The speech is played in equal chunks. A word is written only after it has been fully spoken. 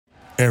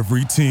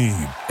Every team,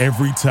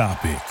 every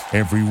topic,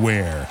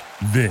 everywhere.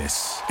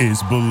 This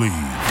is Believe.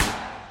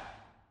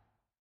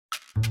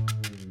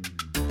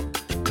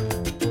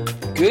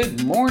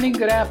 Good morning,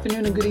 good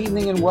afternoon, and good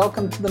evening, and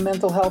welcome to the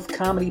Mental Health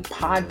Comedy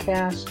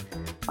Podcast.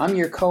 I'm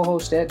your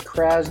co-host, Ed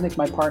Krasnick,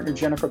 my partner,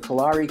 Jennifer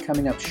Kalari,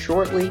 coming up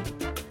shortly.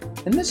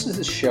 And this is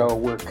a show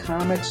where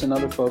comics and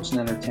other folks in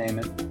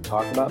entertainment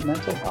talk about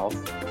mental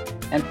health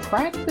and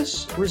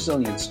practice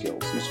resilience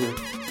skills. These are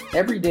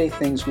everyday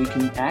things we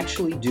can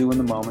actually do in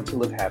the moment to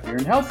live happier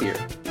and healthier,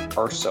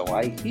 or so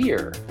I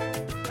hear.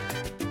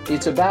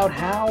 It's about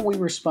how we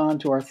respond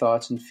to our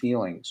thoughts and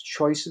feelings,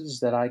 choices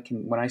that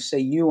when I say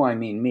you, I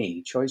mean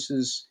me,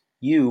 choices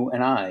you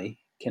and I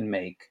can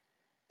make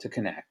to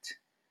connect.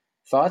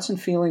 Thoughts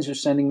and feelings are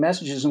sending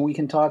messages and we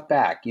can talk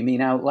back. You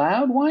mean out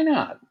loud? Why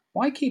not?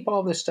 Why keep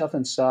all this stuff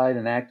inside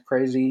and act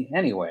crazy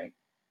anyway?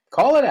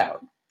 Call it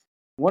out.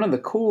 One of the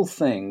cool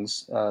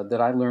things that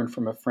I learned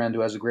from a friend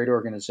who has a great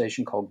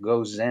organization called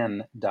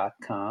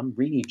GoZen.com,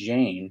 Reedy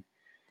Jane,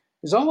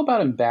 is all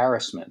about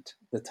embarrassment.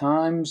 The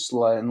times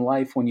in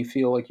life when you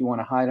feel like you want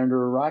to hide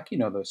under a rock, you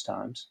know those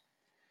times.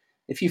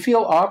 If you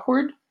feel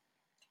awkward,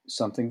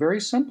 something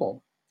very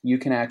simple. You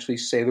can actually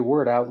say the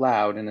word out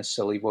loud in a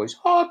silly voice,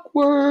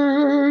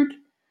 awkward.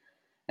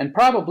 And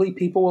probably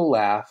people will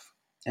laugh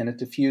and it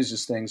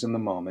diffuses things in the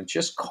moment.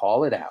 Just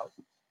call it out.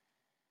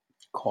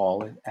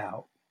 Call it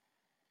out.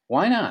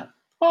 Why not?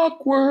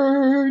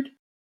 Awkward.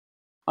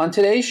 On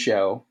today's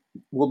show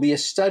will be a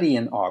study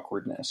in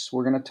awkwardness.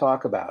 We're going to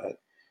talk about it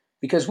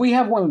because we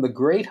have one of the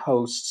great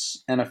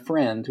hosts and a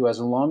friend who has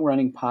a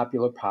long-running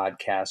popular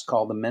podcast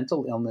called the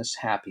Mental Illness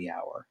Happy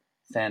Hour.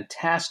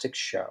 Fantastic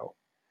show.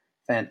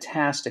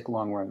 Fantastic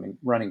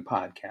long-running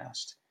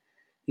podcast.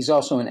 He's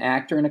also an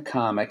actor and a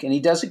comic, and he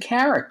does a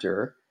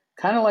character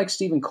kind of like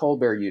Stephen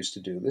Colbert used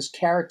to do. This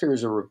character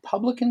is a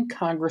Republican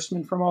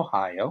congressman from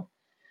Ohio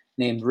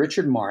named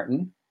Richard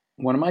Martin,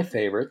 one of my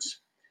favorites,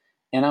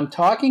 and I'm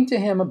talking to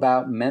him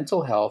about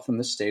mental health and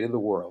the state of the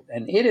world,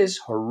 and it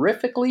is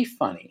horrifically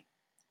funny.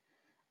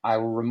 I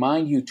will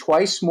remind you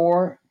twice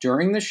more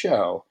during the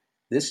show,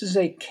 this is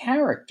a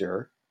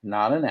character,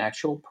 not an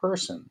actual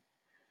person.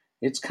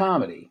 It's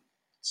comedy.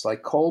 It's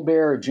like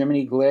Colbert or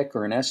Jiminy Glick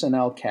or an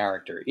SNL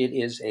character. It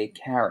is a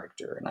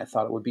character, and I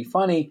thought it would be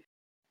funny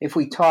if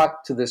we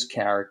talked to this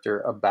character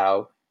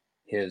about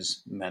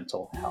his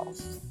mental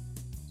health.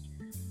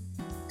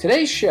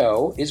 Today's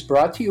show is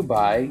brought to you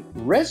by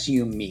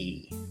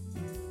Resume.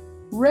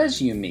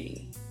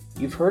 Resume.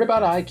 You've heard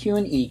about IQ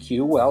and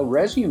EQ. Well,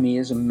 Resume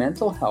is a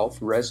mental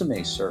health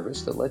resume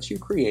service that lets you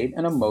create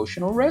an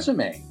emotional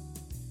resume,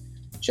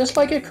 just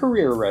like a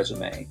career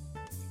resume.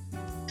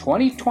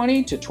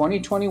 2020 to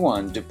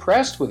 2021,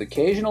 depressed with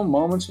occasional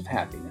moments of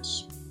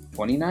happiness.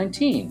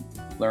 2019,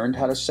 learned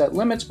how to set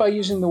limits by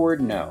using the word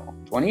no.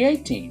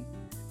 2018,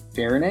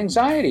 fear and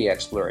anxiety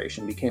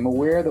exploration, became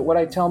aware that what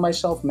I tell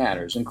myself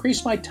matters,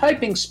 increased my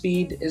typing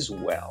speed as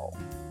well.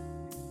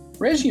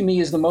 Resume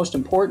is the most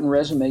important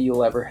resume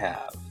you'll ever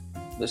have.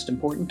 List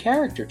important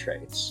character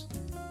traits.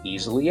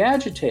 Easily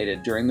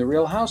agitated during the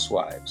Real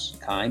Housewives.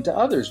 Kind to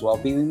others while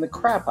beating the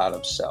crap out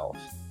of self.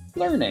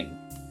 Learning.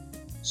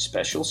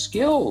 Special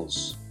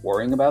skills.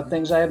 Worrying about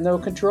things I have no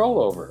control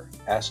over.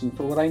 Asking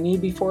for what I need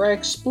before I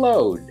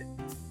explode.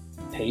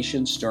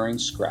 Patience during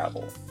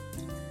Scrabble.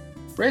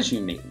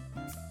 Resume.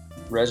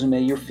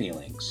 Resume your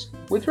feelings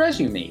with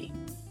Resume.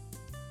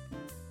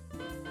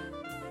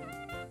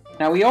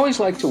 Now, we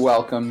always like to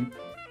welcome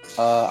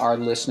our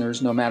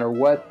listeners, no matter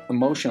what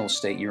emotional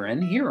state you're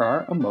in. Here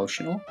are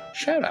emotional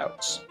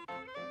shout-outs.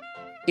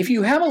 If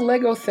you have a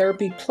Lego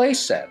therapy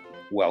playset,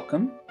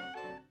 welcome.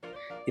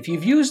 If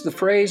you've used the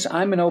phrase,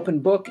 I'm an open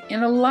book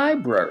in a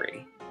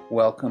library,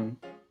 welcome.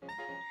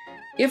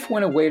 If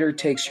when a waiter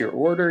takes your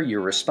order,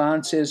 your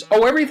response is,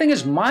 oh, everything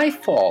is my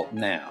fault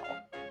now.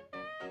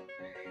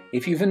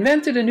 If you've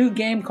invented a new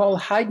game called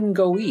Hide and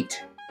Go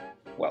Eat,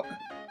 welcome.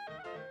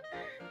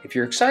 If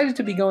you're excited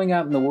to be going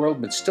out in the world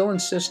but still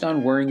insist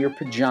on wearing your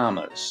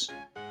pajamas,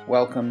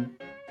 welcome.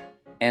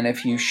 And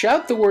if you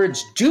shout the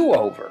words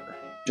do-over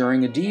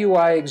during a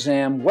DUI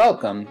exam,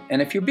 welcome.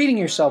 And if you're beating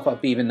yourself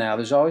up even now,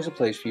 there's always a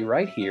place for you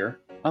right here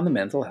on the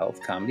Mental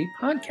Health Comedy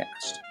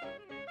Podcast.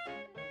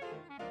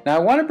 Now, I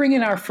want to bring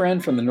in our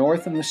friend from the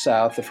North and the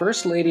South, the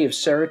First Lady of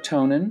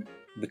Serotonin,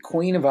 the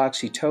Queen of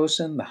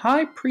Oxytocin, the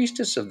High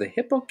Priestess of the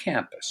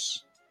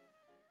Hippocampus,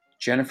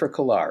 Jennifer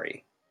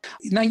Kalari.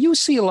 Now, you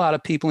see a lot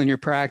of people in your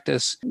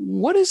practice.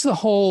 What is the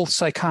whole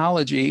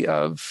psychology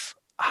of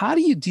how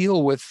do you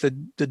deal with the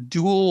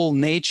dual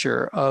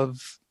nature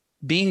of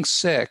being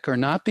sick or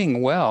not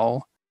being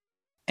well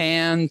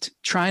and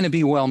trying to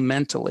be well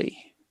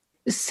mentally?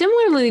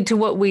 Similarly to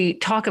what we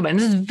talk about, and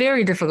this is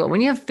very difficult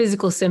when you have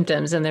physical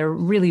symptoms and they're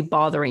really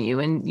bothering you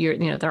and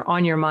they're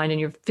on your mind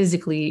and you're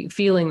physically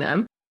feeling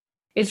them.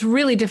 It's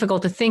really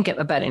difficult to think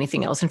about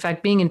anything else. In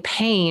fact, being in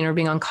pain or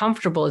being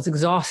uncomfortable is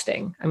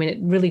exhausting. I mean, it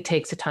really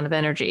takes a ton of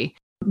energy.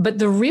 But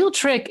the real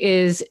trick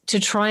is to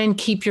try and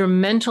keep your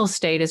mental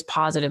state as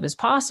positive as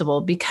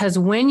possible, because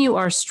when you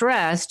are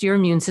stressed, your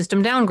immune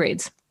system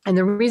downgrades. And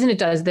the reason it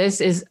does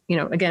this is,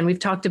 again, we've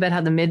talked about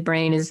how the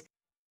midbrain is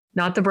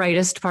not the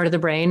brightest part of the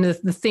brain. The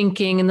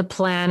thinking and the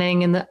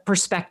planning and the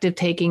perspective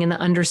taking and the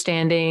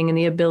understanding and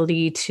the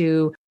ability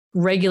to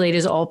regulate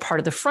is all part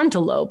of the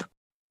frontal lobe.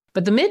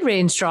 But the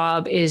midbrain's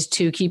job is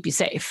to keep you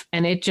safe.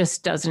 And it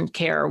just doesn't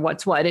care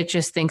what's what. It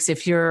just thinks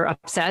if you're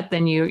upset,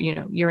 then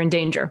you're in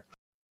danger.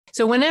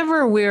 So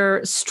whenever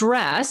we're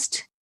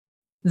stressed,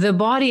 the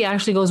body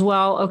actually goes,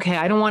 well, okay,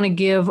 I don't want to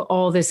give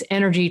all this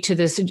energy to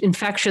this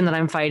infection that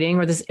I'm fighting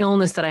or this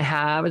illness that I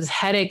have or this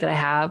headache that I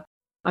have.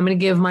 I'm going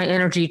to give my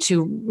energy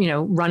to,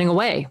 running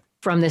away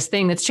from this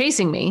thing that's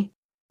chasing me.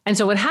 And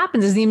so what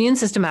happens is the immune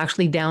system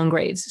actually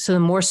downgrades. So the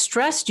more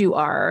stressed you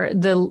are,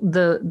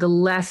 the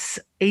less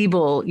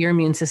able your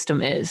immune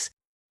system is.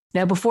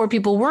 Now, before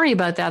people worry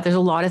about that, there's a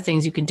lot of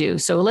things you can do.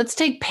 So let's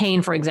take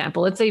pain, for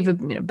example. Let's say you have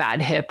a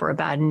bad hip or a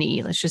bad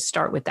knee. Let's just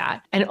start with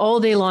that. And all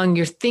day long,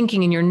 you're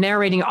thinking and you're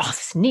narrating, oh,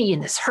 this knee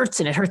and this hurts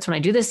and it hurts when I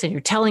do this. And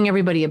you're telling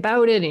everybody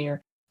about it and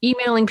you're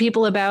emailing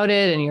people about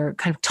it and you're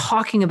kind of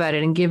talking about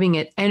it and giving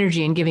it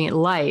energy and giving it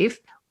life.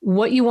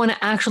 What you want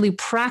to actually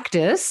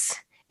practice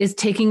is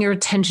taking your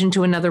attention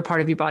to another part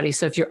of your body.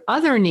 So if your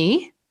other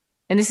knee,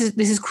 and this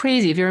is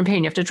crazy, if you're in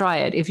pain, you have to try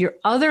it. If your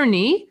other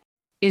knee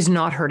is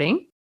not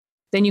hurting,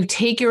 then you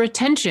take your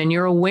attention,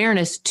 your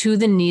awareness to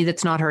the knee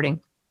that's not hurting.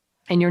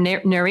 And your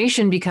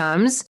narration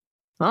becomes,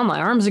 well, my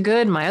arms are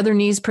good. My other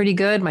knee's pretty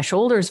good. My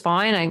shoulder's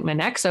fine. My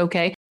neck's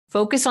okay.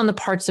 Focus on the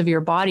parts of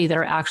your body that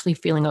are actually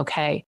feeling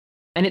okay.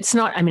 And it's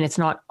not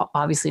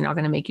obviously not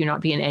going to make you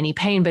not be in any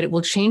pain, but it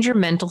will change your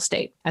mental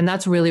state. And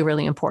that's really,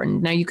 really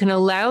important. Now you can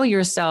allow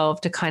yourself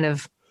to kind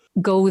of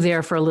go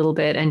there for a little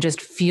bit and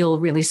just feel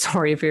really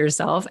sorry for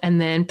yourself,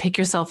 and then pick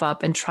yourself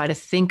up and try to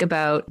think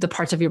about the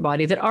parts of your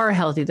body that are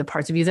healthy, the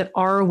parts of you that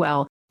are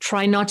well.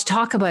 Try not to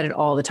talk about it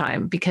all the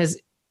time, because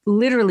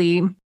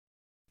literally,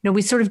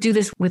 we sort of do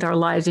this with our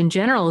lives in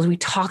general, is we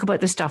talk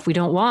about the stuff we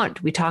don't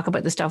want. We talk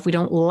about the stuff we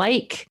don't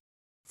like.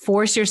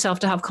 Force yourself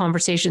to have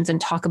conversations and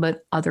talk about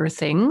other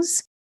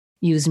things.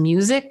 Use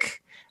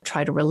music,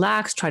 try to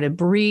relax, try to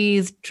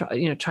breathe,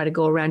 try to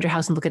go around your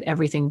house and look at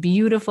everything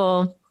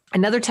beautiful.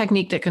 Another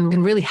technique that can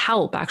really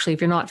help, actually, if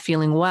you're not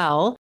feeling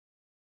well,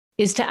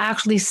 is to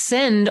actually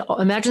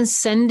imagine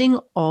sending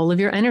all of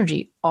your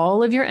energy,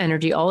 all of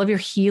your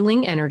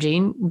healing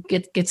energy.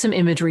 Get some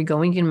imagery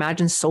going. You can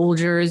imagine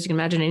soldiers, you can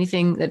imagine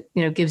anything that,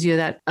 gives you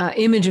that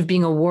image of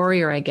being a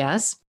warrior, I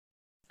guess.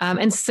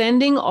 And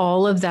sending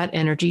all of that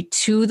energy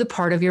to the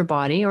part of your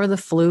body or the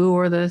flu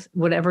or the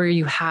whatever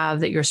you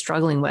have that you're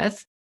struggling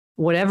with,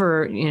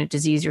 whatever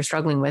disease you're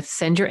struggling with,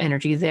 send your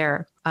energy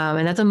there.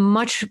 And that's a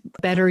much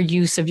better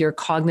use of your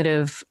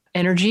cognitive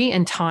energy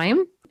and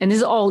time. And this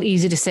is all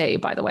easy to say,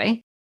 by the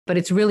way, but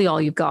it's really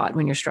all you've got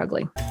when you're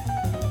struggling.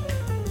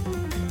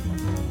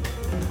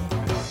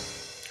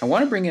 I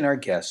want to bring in our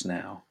guest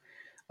now.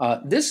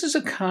 This is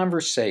a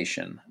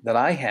conversation that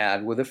I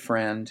had with a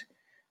friend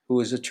who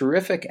is a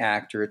terrific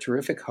actor, a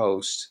terrific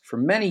host for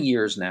many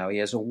years now. He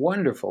has a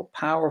wonderful,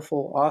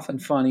 powerful, often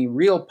funny,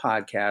 real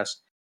podcast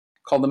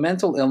called The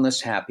Mental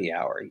Illness Happy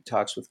Hour. He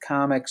talks with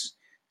comics,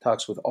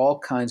 talks with all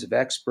kinds of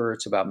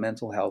experts about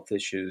mental health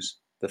issues,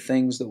 the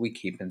things that we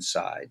keep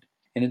inside.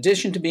 In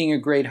addition to being a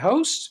great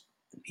host,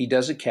 he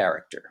does a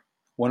character.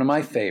 One of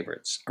my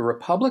favorites, a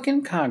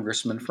Republican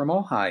congressman from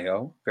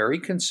Ohio, very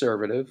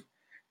conservative,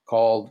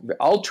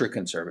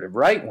 ultra-conservative,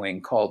 right-wing,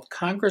 called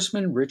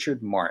Congressman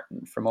Richard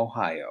Martin from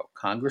Ohio.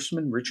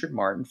 Congressman Richard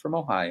Martin from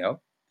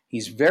Ohio.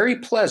 He's very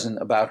pleasant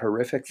about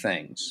horrific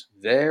things,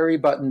 very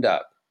buttoned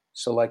up.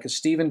 So like a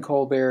Stephen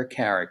Colbert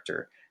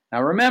character.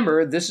 Now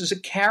remember, this is a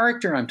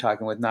character I'm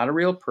talking with, not a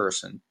real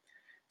person.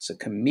 It's a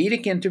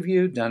comedic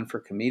interview done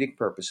for comedic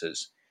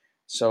purposes.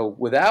 So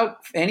without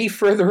any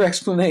further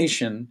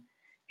explanation,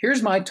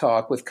 here's my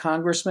talk with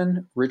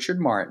Congressman Richard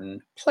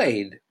Martin,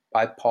 played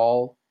by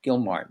Paul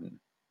Gilmartin.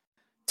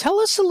 Tell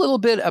us a little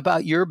bit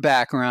about your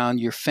background,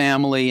 your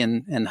family,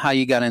 and how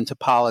you got into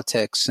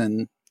politics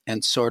and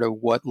sort of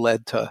what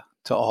led to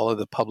all of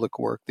the public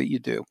work that you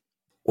do.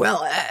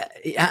 Well,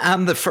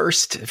 I'm the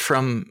first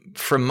from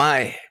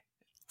my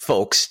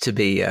folks to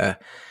be a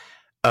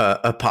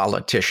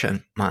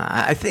politician.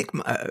 I think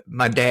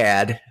my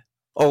dad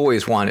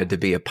always wanted to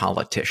be a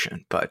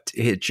politician, but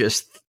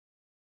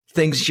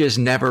things just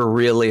never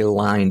really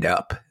lined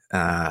up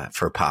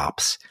for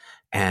Pops,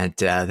 and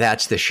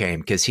that's the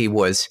shame, because he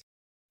was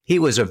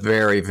a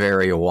very,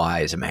 very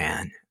wise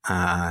man.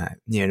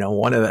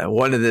 One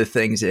of the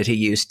things that he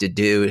used to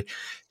do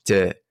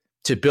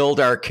to build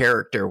our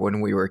character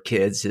when we were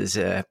kids is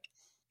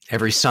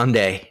every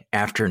Sunday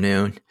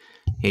afternoon,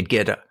 he'd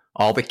get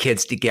all the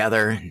kids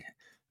together and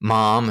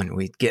Mom, and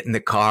we'd get in the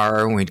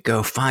car and we'd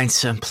go find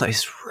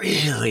someplace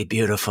really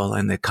beautiful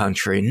in the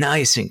country,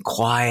 nice and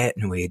quiet,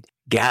 and we'd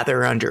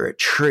gather under a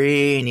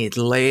tree and he'd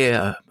lay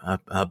a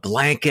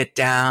blanket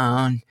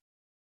down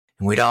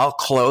and we'd all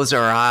close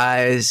our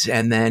eyes,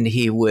 and then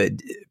he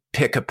would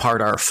pick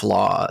apart our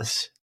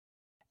flaws.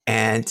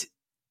 And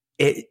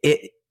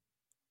it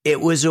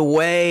it was a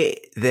way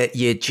that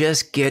you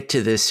just get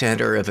to the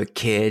center of a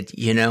kid.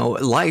 You know,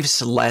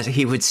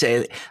 he would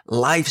say,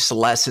 life's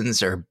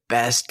lessons are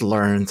best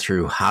learned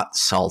through hot,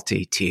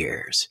 salty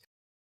tears.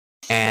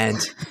 And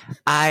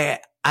I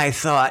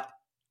thought,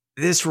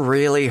 this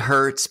really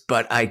hurts,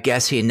 but I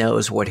guess he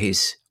knows what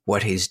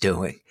he's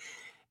doing.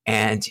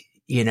 And,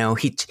 you know,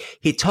 he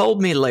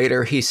told me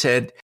later, he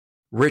said,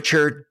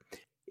 Richard,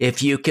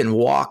 if you can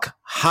walk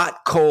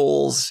hot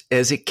coals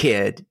as a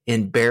kid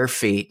in bare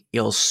feet,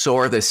 you'll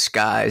soar the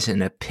skies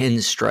in a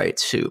pinstripe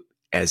suit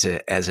as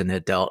an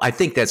adult. I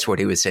think that's what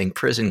he was saying.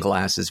 Prison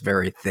glass is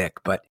very thick,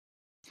 but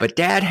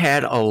Dad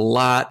had a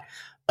lot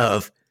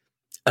of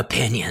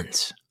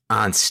opinions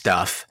on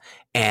stuff,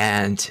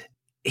 and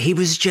he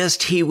was,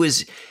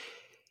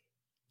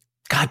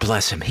 God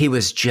bless him, he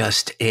was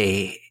just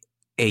a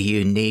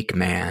unique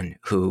man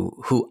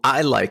who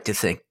I like to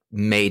think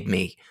made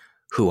me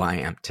who I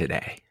am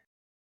today.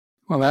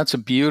 Well,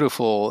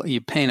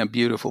 you paint a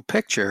beautiful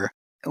picture.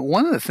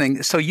 One of the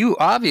things, so you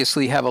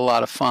obviously have a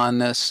lot of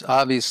fondness,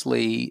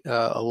 obviously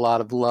a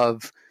lot of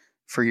love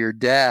for your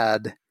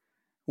dad.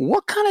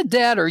 What kind of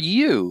dad are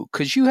you?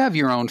 Because you have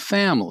your own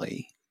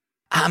family.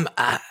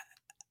 I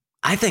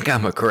think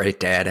I'm a great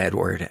dad,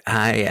 Edward.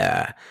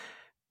 I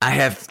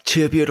have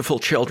 2 beautiful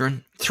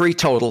children, 3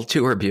 total,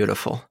 2 are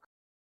beautiful.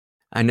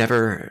 I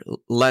never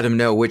let them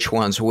know which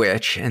one's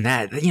which. And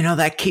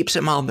that keeps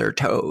them on their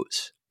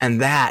toes. And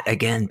that,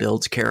 again,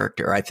 builds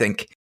character. I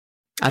think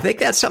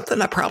that's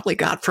something I probably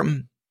got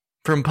from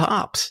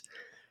Pops.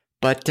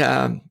 But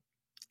I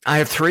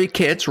have 3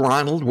 kids,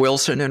 Ronald,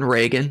 Wilson, and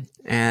Reagan.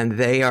 And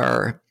they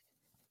are,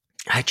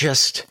 I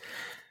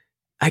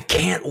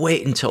can't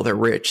wait until they're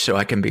rich so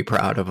I can be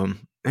proud of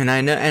them. And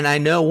I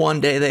know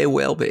one day they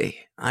will be.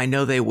 I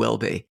know they will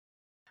be.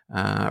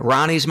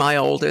 Ronnie's my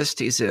oldest.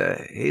 He's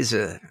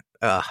a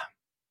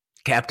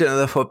captain of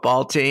the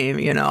football team,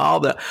 you know,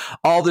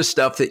 all the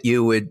stuff that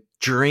you would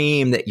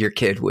dream that your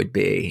kid would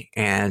be.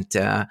 And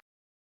it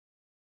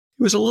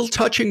was a little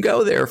touch and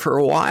go there for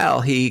a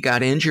while. He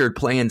got injured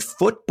playing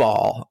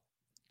football.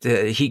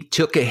 He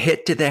took a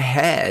hit to the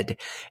head,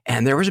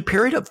 and there was a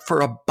period for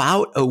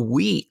about a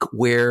week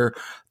where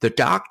the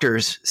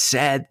doctors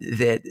said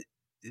that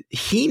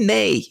he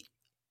may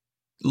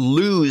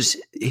lose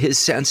his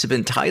sense of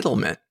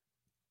entitlement.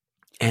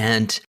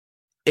 And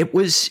it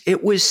was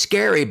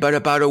scary, but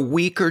about a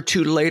week or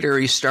 2 later,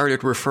 he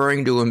started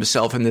referring to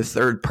himself in the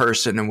third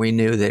person, and we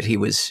knew that he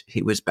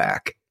was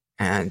back.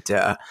 And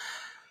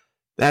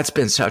that's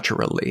been such a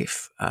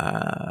relief.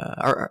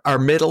 Our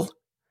middle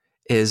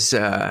is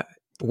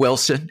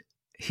Wilson.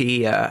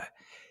 He's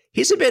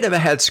a bit of a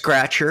head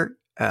scratcher,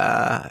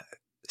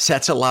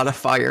 sets a lot of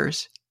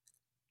fires,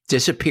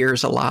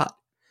 disappears a lot.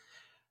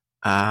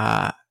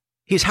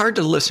 He's hard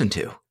to listen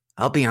to,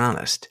 I'll be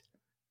honest.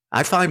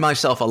 I find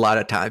myself a lot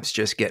of times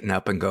just getting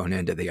up and going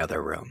into the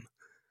other room.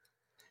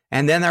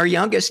 And then our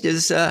youngest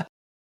is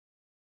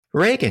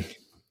Reagan.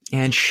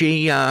 And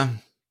she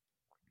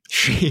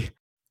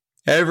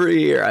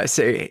every year I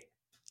say,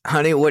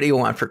 honey, what do you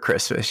want for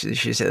Christmas?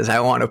 She says,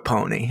 I want a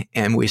pony.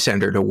 And we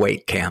send her to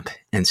weight camp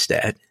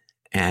instead.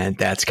 And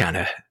that's kind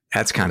of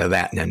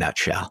that in a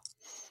nutshell.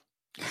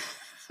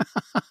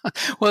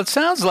 Well, it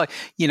sounds like,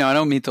 I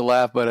don't mean to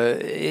laugh, but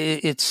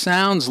it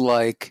sounds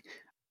like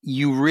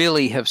you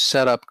really have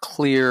set up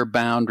clear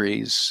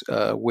boundaries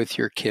with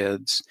your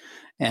kids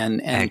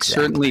and Exactly.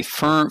 Certainly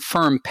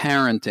firm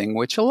parenting,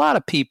 which a lot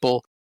of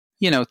people,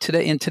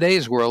 today in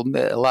today's world,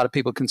 a lot of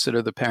people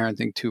consider the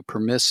parenting too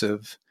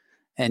permissive.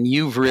 And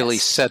you've really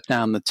set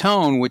down the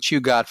tone, which you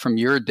got from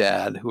your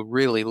dad, who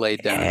really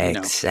laid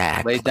down,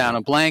 laid down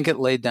a blanket,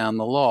 laid down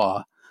the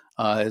law,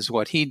 is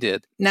what he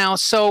did. Now,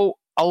 so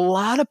a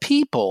lot of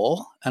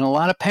people and a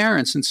lot of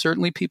parents, and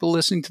certainly people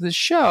listening to this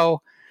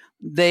show,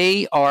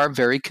 they are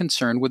very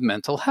concerned with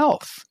mental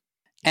health.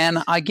 And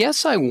I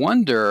guess I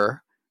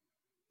wonder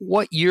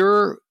what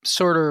your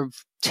sort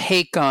of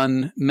take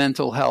on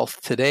mental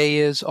health today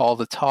is, all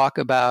the talk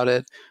about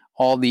it,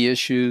 all the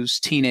issues,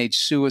 teenage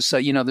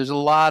suicide. There's a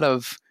lot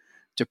of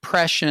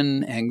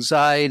depression,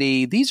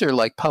 anxiety. These are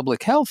like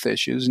public health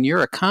issues, and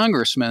you're a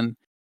congressman.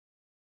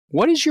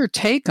 What is your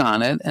take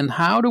on it, and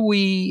how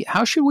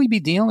should we be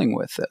dealing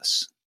with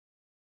this?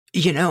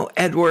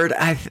 Edward,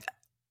 I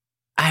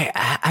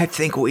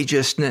think we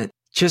just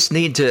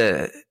need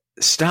to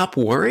stop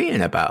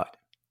worrying about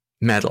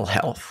mental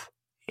health.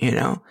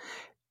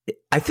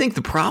 I think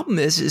the problem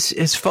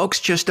is folks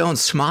just don't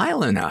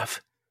smile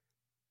enough.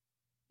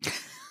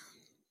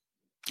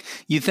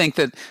 You think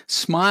that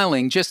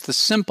smiling, just the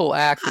simple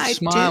act of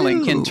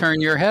smiling, can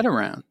turn your head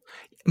around?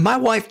 My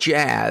wife,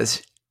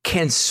 Jazz,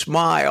 can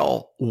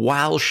smile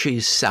while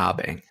she's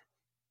sobbing.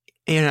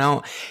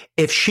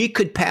 If she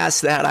could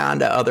pass that on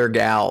to other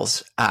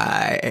gals,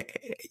 I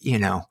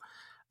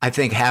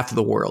think half of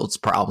the world's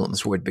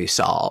problems would be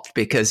solved.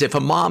 Because if a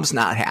mom's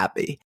not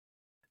happy,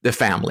 the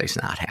family's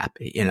not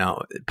happy.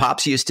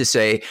 Pops used to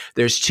say,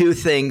 there's 2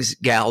 things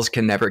gals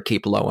can never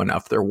keep low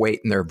enough: their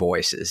weight and their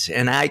voices.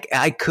 And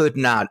I could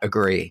not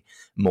agree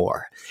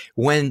more.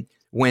 When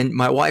when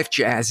my wife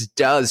Jazz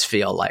does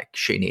feel like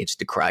she needs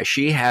to cry,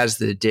 she has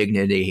the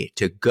dignity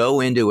to go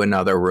into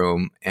another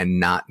room and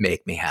not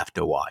make me have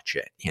to watch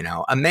it.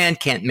 A man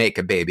can't make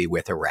a baby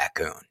with a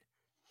raccoon.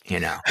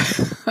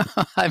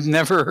 I've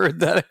never heard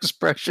that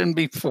expression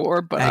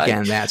before, but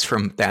again, that's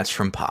from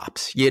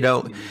Pops.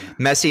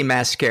 Messy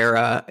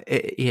mascara.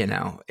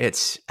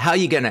 It's how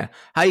you gonna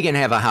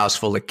have a house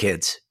full of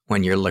kids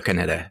when you're looking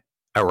at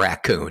a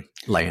raccoon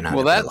laying on.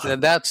 Well,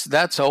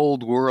 that's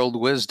old world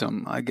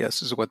wisdom, I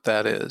guess, is what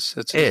that is.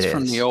 It's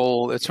from the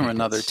old. It's from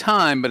another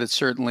time, but it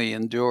certainly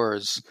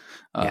endures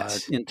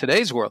in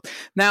today's world.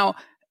 Now,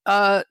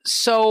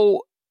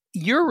 so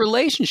your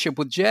relationship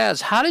with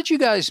Jazz, how did you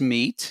guys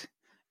meet?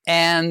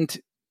 And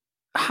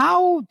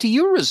how do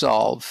you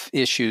resolve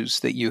issues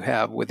that you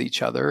have with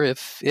each other,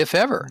 if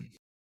ever?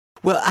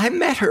 Well, I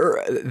met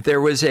her. There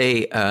was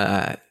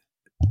a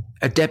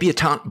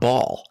debutante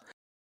ball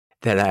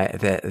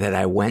that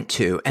I went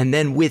to, and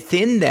then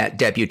within that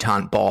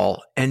debutante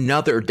ball,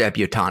 another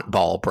debutante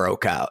ball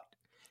broke out,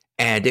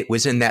 and it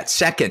was in that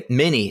second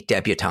mini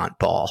debutante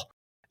ball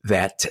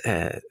that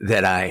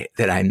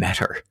I met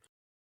her,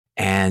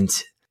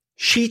 and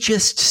she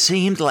just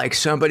seemed like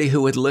somebody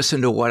who would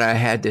listen to what I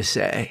had to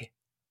say.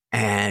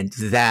 And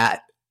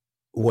that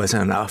was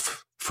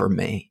enough for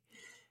me.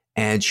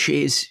 And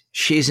she's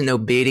an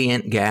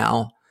obedient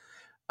gal.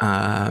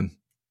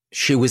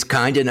 She was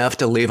kind enough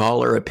to leave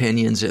all her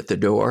opinions at the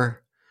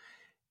door.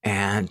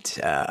 And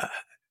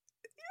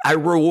I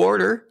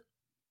reward her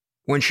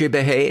when she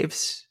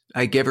behaves.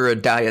 I give her a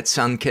Diet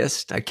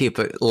Sunkist. I keep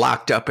it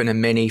locked up in a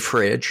mini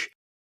fridge.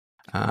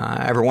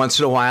 Every once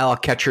in a while, I'll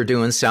catch her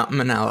doing something,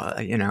 and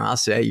I'll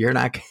say, "You're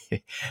not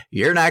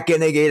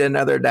going to get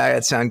another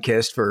Diet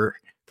Sunkist for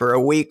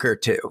a week or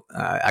two."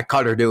 I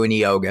caught her doing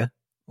yoga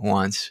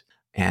once,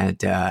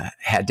 and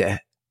had to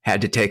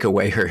take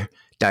away her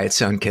Diet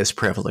Sunkist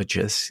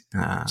privileges.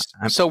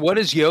 So, what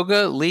does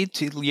yoga lead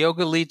to?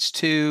 Yoga leads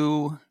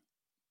to.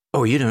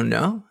 Oh, you don't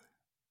know?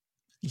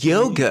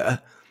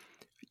 Yoga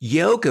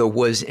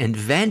was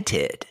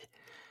invented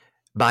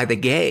by the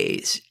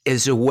gays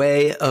is a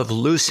way of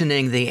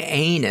loosening the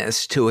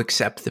anus to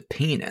accept the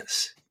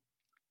penis.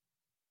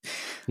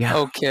 Yeah.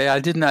 Okay, I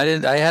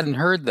hadn't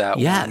heard that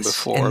one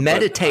before. And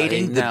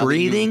meditating, the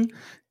breathing.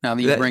 Now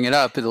that you bring it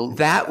up,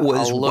 that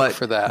was what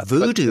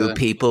voodoo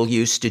people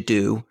used to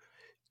do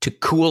to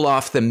cool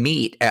off the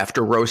meat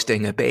after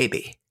roasting a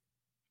baby.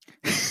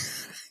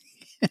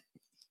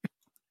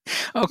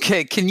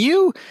 Okay, can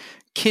you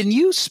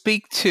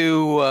speak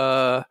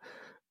to?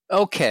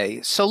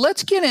 Okay, so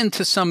let's get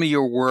into some of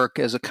your work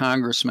as a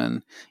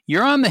congressman.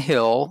 You're on the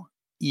Hill.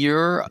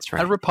 You're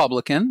a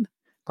Republican,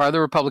 part of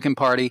the Republican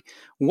Party.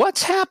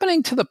 What's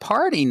happening to the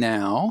party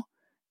now?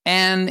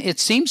 And it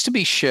seems to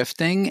be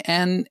shifting.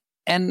 And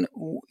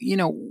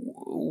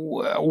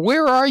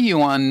where are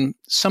you on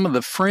some of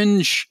the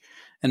fringe?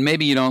 And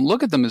maybe you don't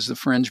look at them as the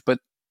fringe, but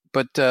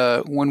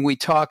when we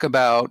talk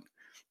about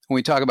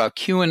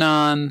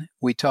QAnon,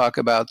 we talk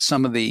about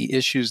some of the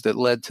issues that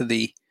led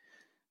to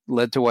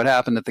what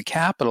happened at the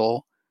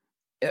Capitol.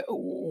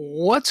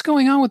 What's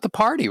going on with the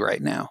party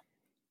right now?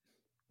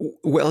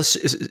 Well,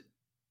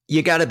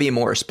 you got to be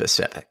more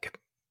specific,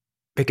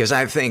 because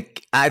I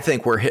think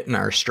we're hitting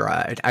our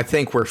stride. I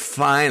think we're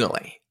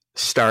finally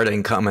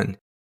coming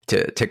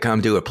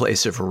to a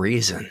place of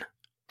reason,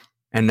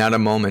 and not a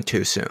moment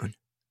too soon.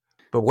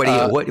 But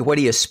what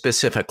do you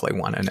specifically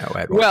want to know,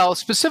 Edward? Well,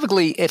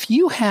 specifically, if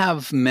you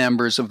have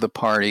members of the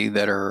party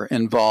that are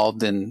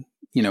involved in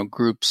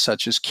groups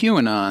such as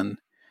QAnon,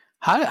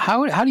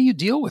 how do you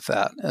deal with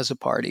that as a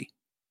party?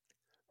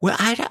 Well,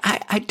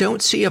 I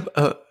don't see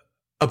a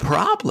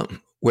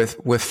problem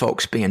with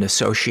folks being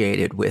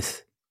associated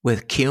with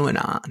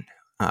QAnon.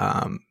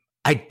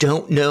 I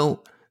don't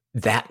know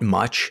that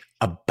much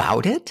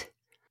about it,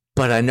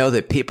 but I know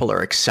that people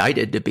are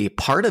excited to be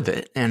part of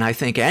it. And I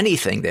think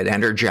anything that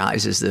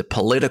energizes the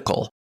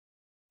political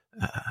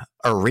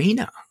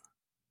arena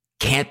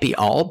can't be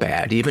all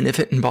bad, even if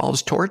it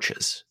involves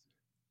torches.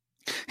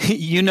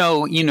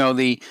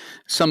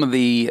 Some of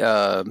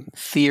the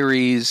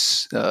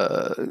theories,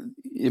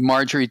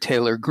 Marjorie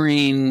Taylor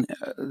Greene,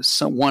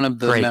 one of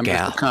the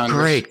members of Congress.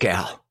 Great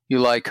gal. You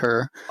like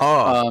her?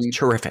 Oh,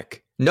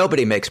 terrific.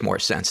 Nobody makes more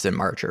sense than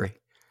Marjorie.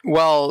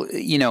 Well,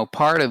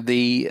 part of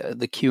the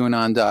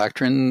QAnon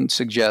doctrine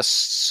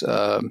suggests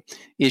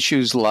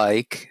issues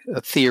like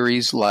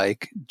theories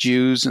like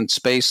Jews and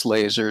space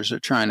lasers are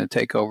trying to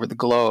take over the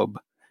globe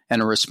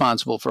and are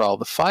responsible for all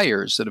the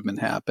fires that have been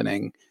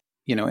happening,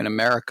 in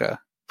America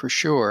for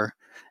sure,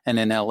 and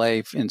in LA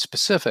in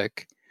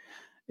specific.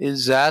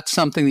 Is that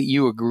something that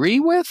you agree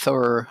with,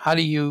 or how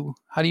do you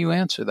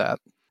answer that?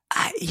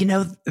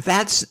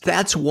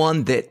 That's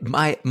one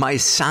that my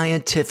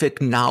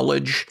scientific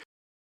knowledge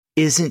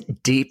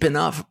isn't deep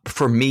enough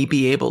for me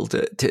be able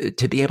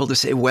to be able to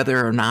say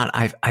whether or not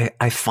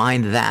I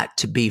find that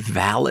to be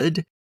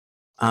valid.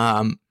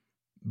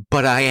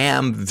 But I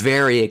am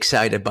very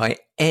excited by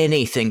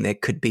anything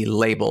that could be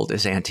labeled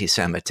as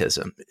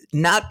anti-Semitism.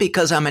 Not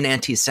because I'm an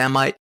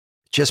anti-Semite,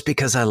 just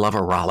because I love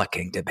a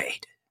rollicking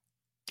debate.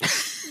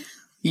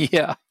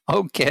 Yeah.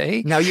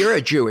 Okay. Now, you're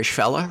a Jewish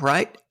fella,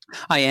 right?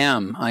 I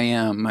am.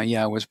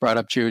 Yeah, I was brought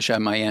up Jewish.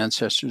 My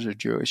ancestors are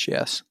Jewish,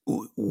 yes.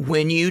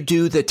 When you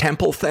do the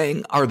temple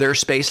thing, are there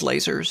space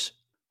lasers?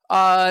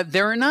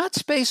 There are not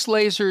space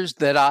lasers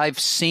that I've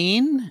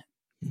seen,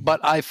 but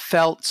I've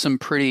felt some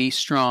pretty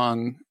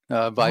strong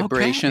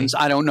vibrations.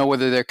 Okay. I don't know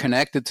whether they're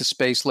connected to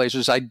space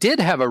lasers. I did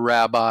have a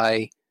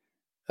rabbi,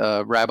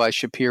 Rabbi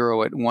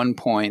Shapiro, at one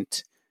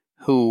point,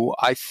 who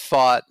I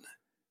thought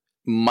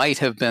might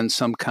have been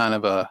some kind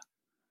of a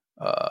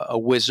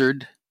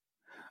wizard.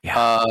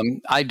 Yeah.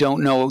 I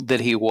don't know that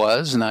he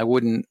was, and I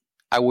wouldn't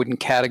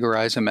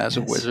categorize him as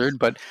a wizard,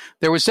 but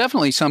there was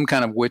definitely some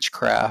kind of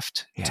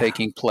witchcraft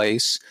taking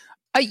place.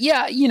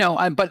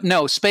 But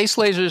no, space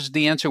lasers,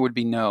 the answer would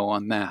be no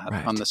on that,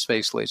 on the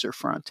space laser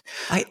front.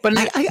 I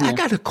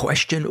got a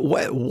question.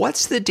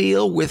 What's the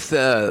deal with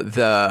the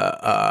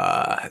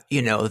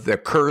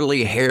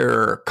curly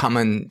hair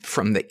coming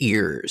from the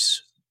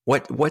ears?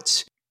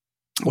 What's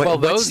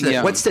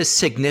the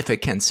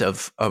significance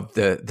of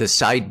the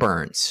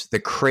sideburns, the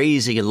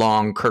crazy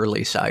long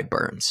curly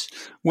sideburns?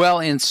 Well,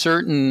 in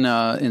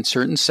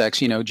certain sects,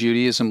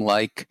 Judaism,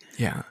 like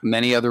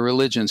many other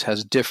religions,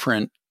 has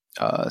different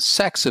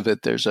sects of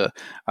it. There's a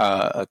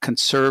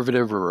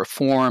conservative, a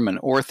reform, an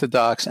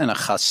orthodox, and a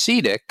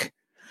Hasidic.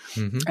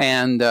 Mm-hmm.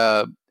 And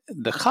the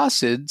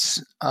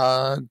Hasids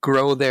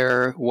grow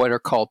their what are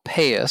called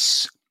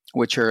payas,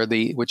 which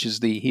is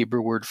the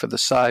Hebrew word for the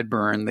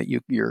sideburn that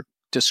you're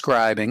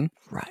describing.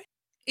 Right.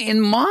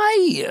 In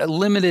my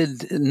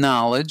limited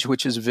knowledge,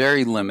 which is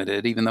very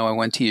limited, even though I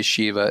went to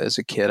yeshiva as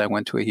a kid, I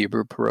went to a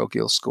Hebrew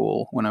parochial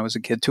school when I was a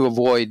kid to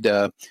avoid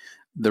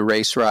the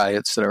race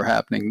riots that are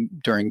happening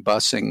during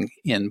busing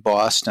in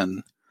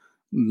Boston.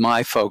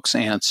 My folks'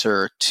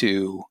 answer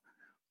to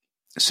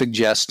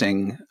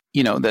suggesting,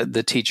 that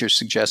the teachers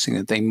suggesting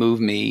that they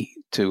move me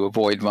to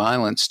avoid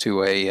violence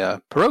to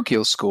a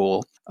parochial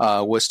school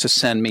was to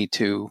send me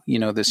to,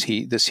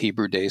 this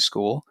Hebrew day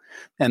school.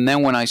 And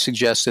then when I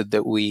suggested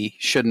that we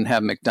shouldn't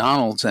have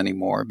McDonald's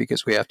anymore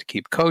because we have to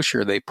keep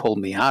kosher, they pulled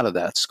me out of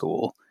that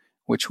school,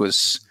 which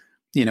was,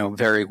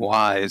 very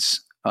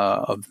wise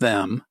of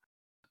them.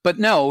 But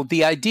no,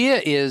 the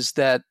idea is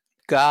that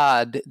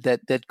God,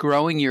 that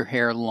growing your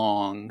hair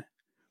long,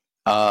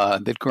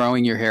 that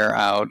growing your hair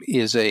out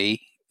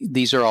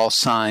these are all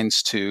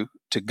signs to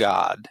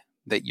God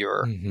that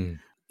you're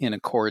in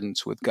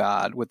accordance with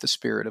God, with the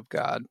Spirit of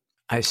God.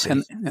 I see.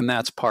 And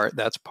that's part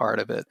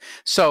of it.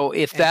 So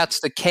if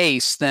that's the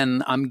case,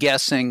 then I'm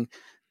guessing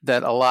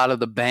that a lot of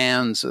the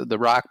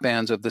rock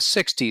bands of the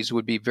 60s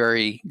would be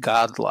very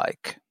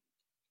godlike.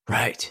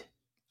 Right.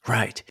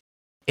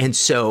 And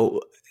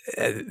so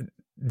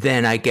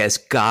then I guess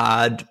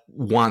God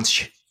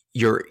wants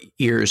your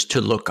ears to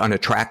look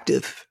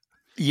unattractive.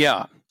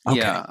 Yeah. Okay.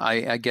 Yeah,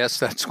 I guess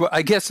that's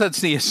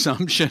the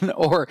assumption,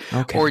 or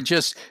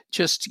just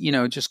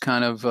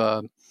kind of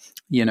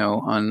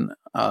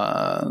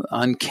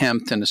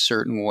unkempt in a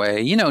certain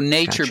way.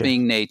 Nature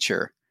being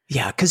nature.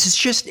 Yeah,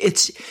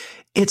 because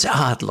it's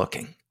odd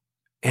looking,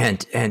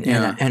 and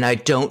I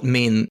don't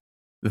mean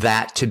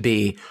that to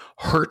be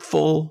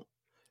hurtful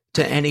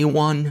to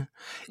anyone.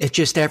 It's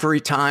just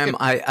every time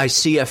I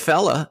see a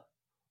fella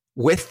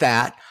with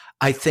that,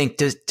 I think,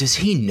 does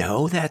he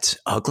know that's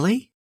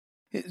ugly?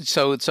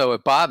 So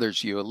it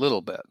bothers you a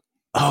little bit.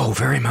 Oh,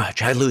 very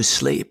much. I lose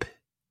sleep.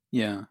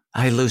 Yeah.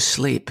 I lose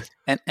sleep.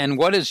 And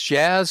what does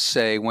Jazz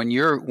say when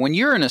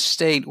you're in a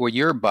state where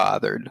you're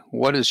bothered?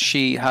 How does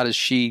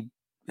she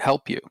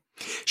help you?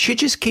 She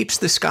just keeps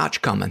the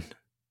scotch coming.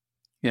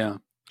 Yeah.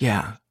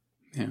 Yeah.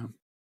 Yeah.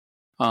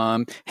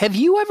 Have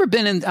you ever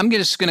been in, I'm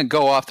just going to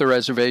go off the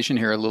reservation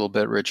here a little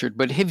bit, Richard,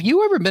 but have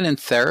you ever been in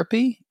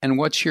therapy, and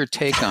what's your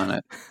take on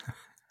it?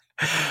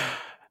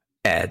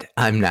 Ed,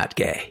 I'm not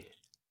gay.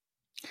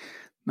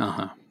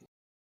 Uh-huh.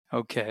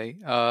 Okay.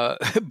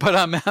 But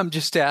I'm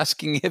just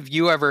asking, have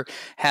you ever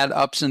had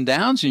ups and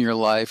downs in your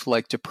life,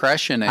 like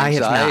depression,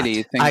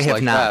 anxiety, things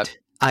like that?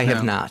 I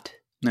have not.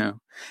 No.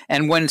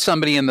 And when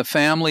somebody in the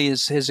family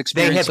has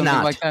experienced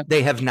something like that?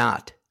 They have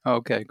not.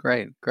 Okay,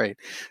 great.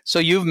 So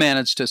you've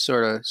managed to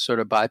sort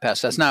of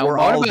bypass that. Now we're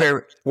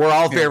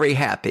all very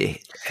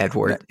happy,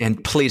 Edward.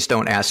 And please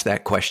don't ask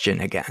that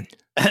question again.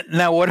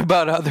 Now, what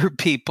about other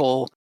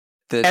people?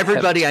 That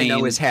everybody I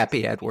know is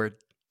happy, Edward.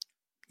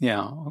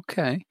 Yeah.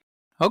 Okay.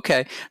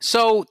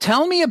 So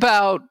tell me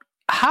about,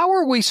 how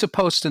are we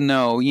supposed to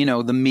know?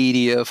 The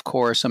media, of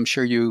course. I'm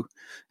sure you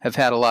have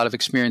had a lot of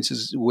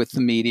experiences with the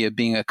media,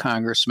 being a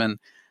congressman.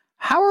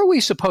 How are we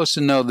supposed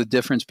to know the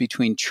difference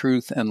between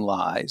truth and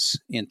lies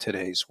in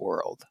today's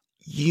world?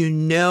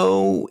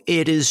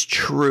 It is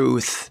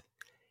truth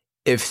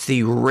if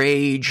the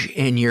rage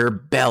in your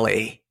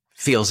belly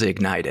feels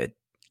ignited,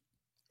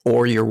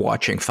 or you're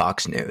watching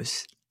Fox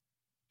News.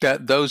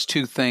 Those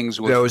two things.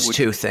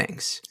 Two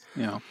things.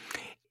 Yeah.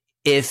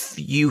 If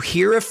you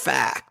hear a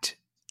fact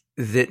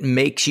that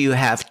makes you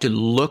have to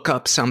look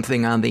up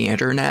something on the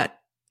internet,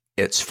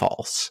 it's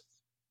false.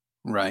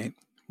 Right.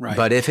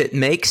 But if it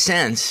makes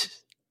sense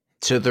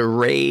to the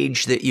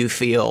rage that you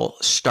feel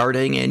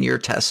starting in your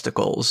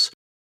testicles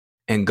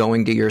and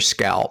going to your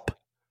scalp,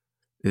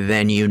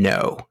 then you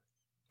know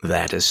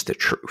that is the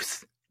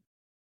truth.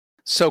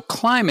 So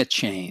climate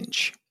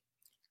change,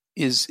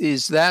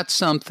 is that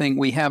something?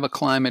 We have a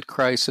climate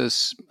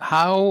crisis.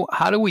 How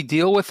do we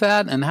deal with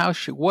that, and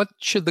what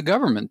should the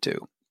government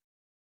do?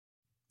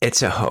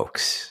 It's a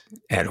hoax,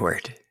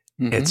 Edward.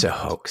 Mm-hmm. It's a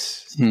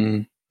hoax.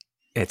 Mm-hmm.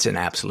 It's an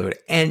absolute.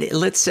 And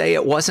let's say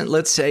it wasn't.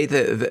 Let's say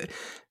the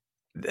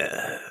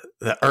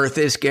Earth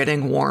is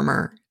getting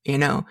warmer.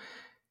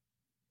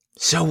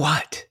 So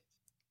what?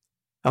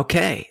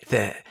 Okay,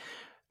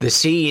 the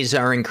seas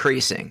are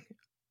increasing.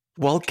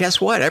 Well, guess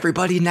what?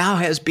 Everybody now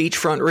has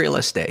beachfront real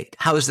estate.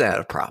 How is that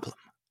a problem?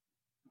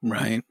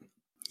 Right.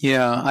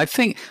 Yeah, I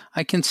think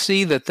I can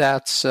see that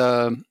that's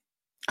a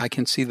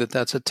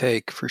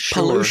take for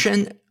sure.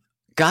 Pollution.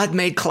 God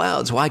made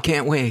clouds. Why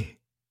can't we?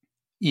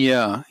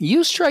 Yeah.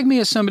 You strike me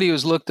as somebody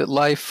who's looked at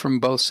life from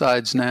both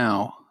sides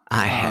now.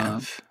 I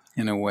have.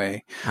 In a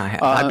way. I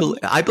have.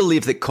 I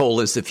believe that coal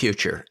is the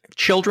future.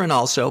 Children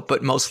also,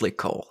 but mostly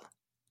coal.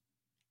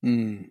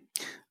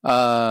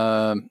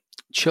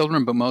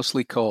 Children, but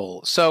mostly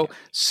coal. So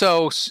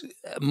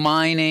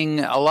mining,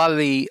 a lot of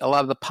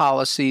the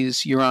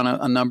policies, you're on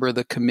a number of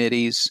the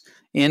committees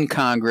in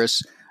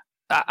Congress.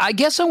 I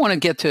guess I want to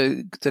get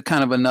to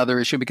kind of another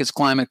issue, because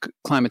climate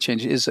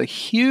change is a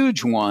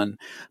huge one.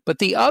 But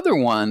the other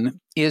one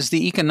is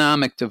the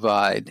economic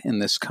divide in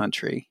this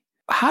country.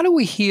 How do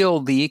we heal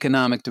the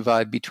economic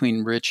divide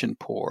between rich and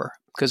poor?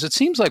 Because it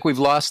seems like we've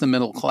lost the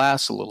middle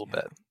class a little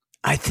bit.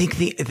 I think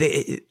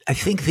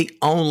the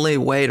only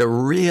way to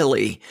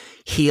really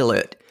heal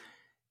it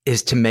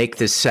is to make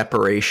this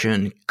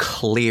separation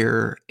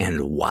clear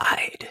and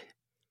wide.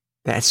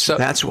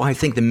 That's why I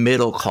think the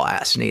middle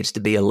class needs to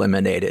be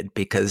eliminated,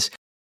 because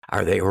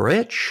are they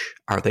rich?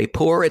 Are they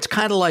poor? It's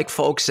kind of like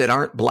folks that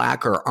aren't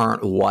black or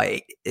aren't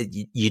white.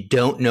 You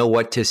don't know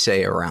what to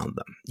say around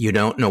them. You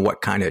don't know what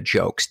kind of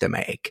jokes to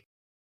make.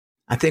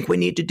 I think we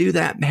need to do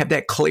that, have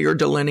that clear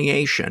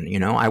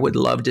delineation. I would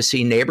love to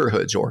see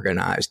neighborhoods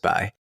organized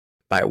by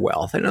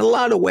wealth. And in a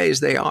lot of ways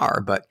they are,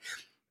 but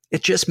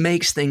it just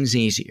makes things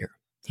easier.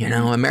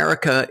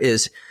 America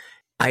is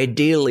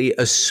ideally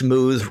a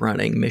smooth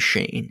running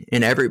machine,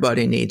 and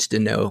everybody needs to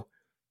know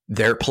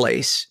their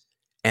place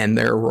and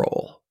their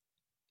role.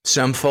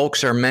 Some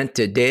folks are meant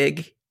to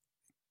dig,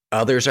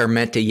 others are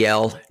meant to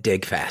yell,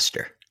 dig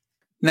faster.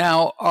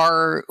 Now,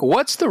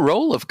 what's the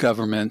role of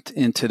government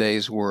in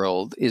today's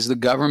world? Is the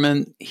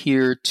government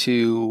here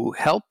to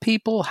help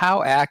people?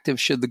 How active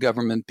should the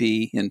government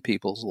be in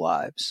people's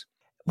lives?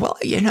 Well,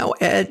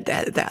 Ed,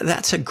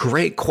 that's a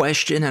great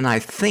question, and I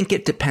think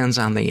it depends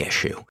on the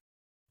issue.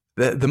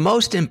 The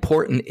most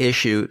important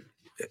issue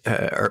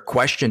or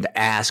question to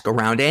ask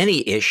around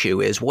any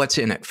issue is, what's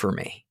in it for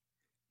me?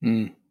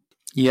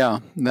 Yeah,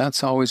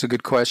 that's always a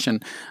good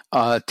question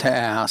to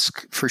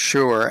ask, for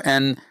sure.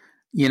 And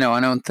I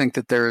don't think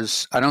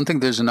there's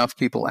enough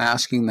people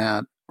asking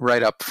that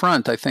right up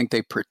front. I think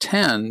they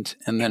pretend,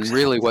 and then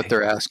really what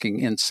they're asking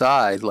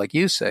inside, like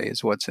you say,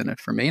 is what's in it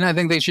for me. And I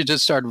think they should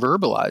just start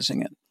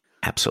verbalizing it.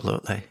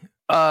 Absolutely.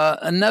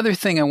 Another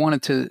thing I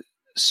wanted to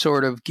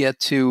sort of get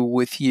to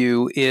with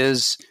you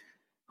is,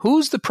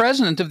 who's the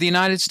president of the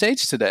United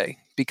States today?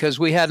 Because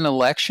we had an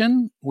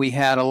election. We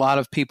had a lot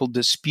of people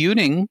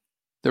disputing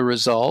the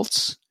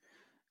results.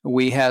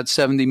 We had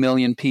 70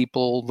 million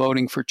people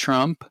voting for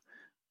Trump.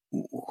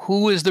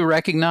 Who is the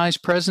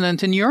recognized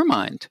president in your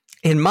mind?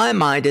 In my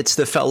mind, it's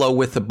the fellow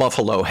with the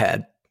buffalo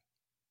head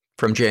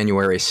from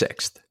January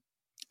 6th.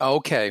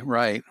 Okay,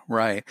 right.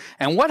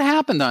 And what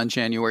happened on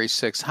January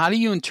 6th? How do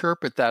you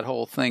interpret that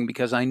whole thing?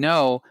 Because I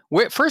know,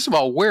 first of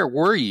all, where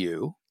were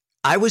you?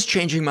 I was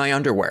changing my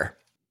underwear.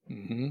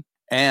 Mm-hmm.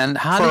 And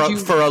how did you...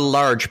 For a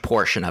large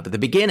portion of it. The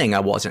beginning, I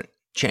wasn't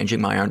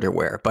changing my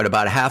underwear, but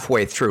about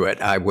halfway through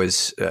it,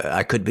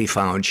 I could be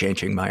found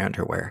changing my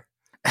underwear.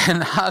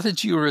 And how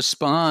did you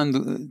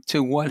respond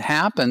to what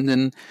happened,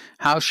 and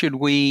how do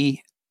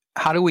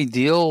we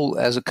deal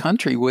as a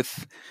country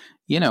with,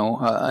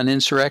 an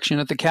insurrection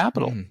at the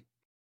Capitol?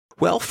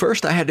 Well,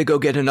 first I had to go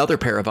get another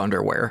pair of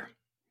underwear.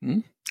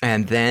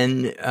 And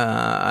then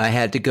I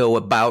had to go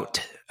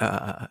about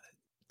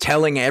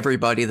telling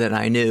everybody that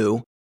I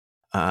knew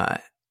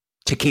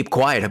to keep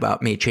quiet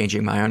about me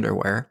changing my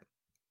underwear.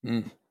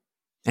 And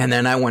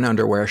then I went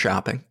underwear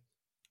shopping.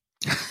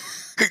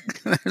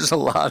 There's a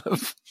lot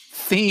of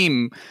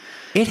theme.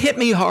 It hit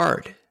me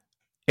hard.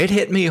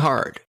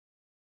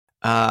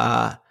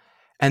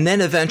 And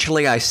then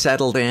eventually I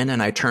settled in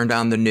and I turned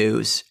on the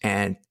news,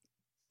 and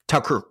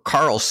Tucker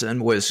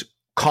Carlson was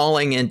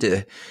calling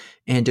into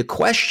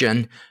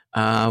question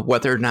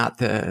whether or not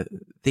the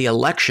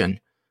election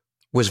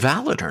was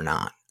valid or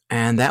not.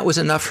 And that was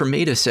enough for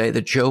me to say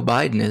that Joe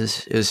Biden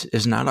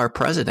is not our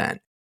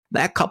president.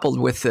 That, coupled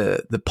with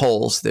the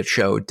polls that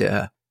showed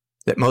that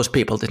most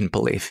people didn't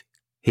believe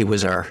he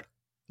was our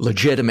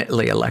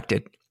legitimately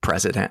elected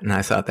president. And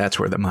I thought that's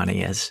where the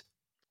money is.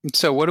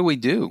 So what do we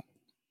do?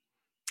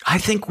 I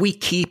think we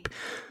keep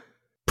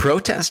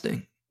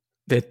protesting.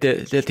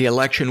 that the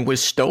election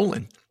was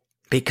stolen,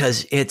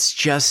 because it's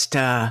just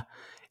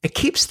it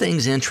keeps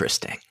things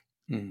interesting.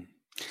 Mm.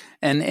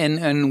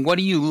 And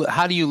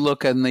how do you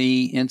look on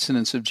the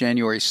incidents of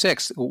January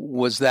 6th?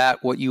 Was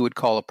that what you would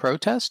call a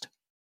protest?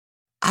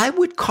 I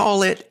would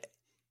call it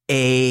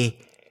a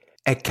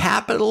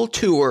Capitol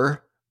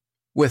tour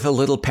with a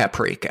little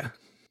paprika.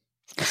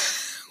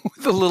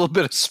 With a little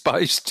bit of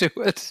spice to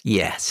it.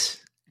 Yes.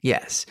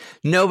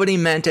 Nobody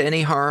meant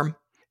any harm.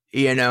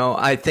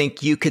 I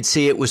think you could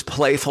see it was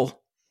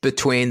playful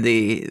between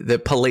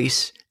the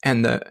police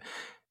and the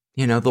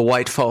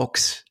white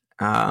folks.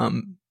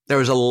 There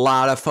was a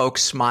lot of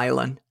folks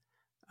smiling.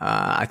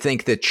 I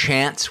think the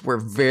chants were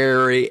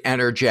very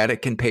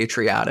energetic and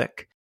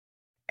patriotic.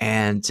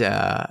 And,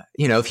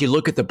 if you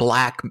look at the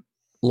Black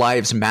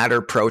Lives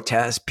Matter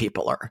protests,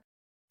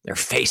 their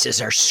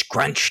faces are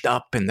scrunched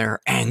up and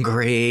they're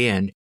angry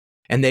and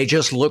they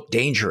just look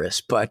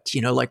dangerous. But,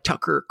 like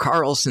Tucker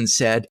Carlson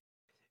said,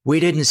 we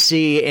didn't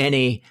see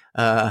any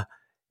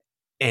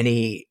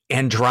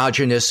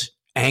androgynous,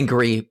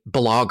 angry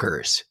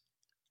bloggers.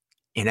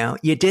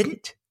 You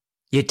didn't.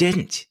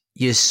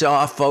 You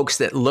saw folks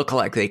that look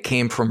like they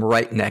came from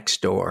right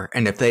next door.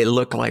 And if they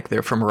look like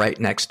they're from right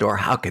next door,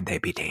 how could they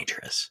be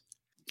dangerous?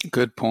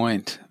 Good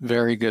point.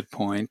 Very good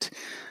point.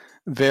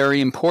 Very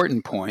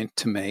important point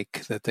to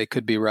make, that they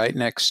could be right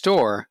next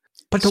door.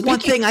 But the one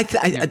thing I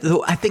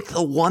think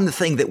the one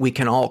thing that we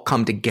can all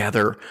come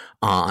together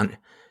on,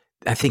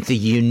 I think the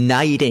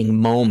uniting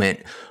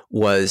moment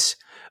was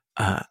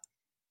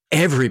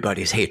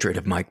everybody's hatred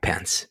of Mike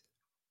Pence.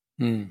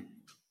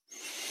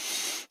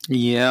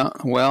 Yeah,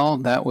 well,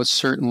 that was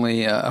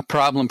certainly a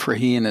problem for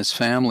he and his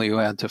family, who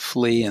had to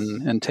flee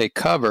and take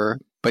cover.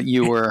 But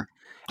you were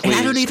pleased.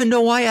 And I don't even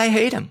know why I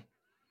hate him.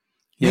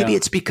 Maybe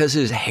it's because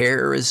his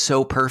hair is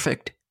so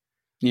perfect.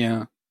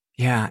 Yeah.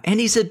 And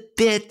he's a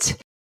bit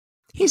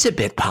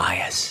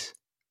pious.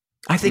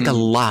 I think a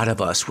lot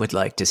of us would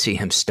like to see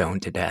him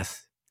stoned to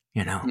death,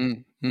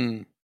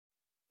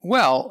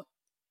 Well,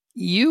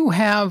 you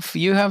have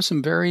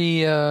some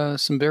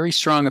very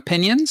strong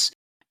opinions,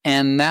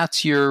 and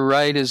that's your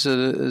right as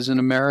an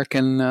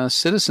American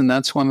citizen.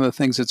 That's one of the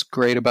things that's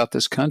great about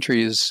this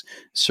country is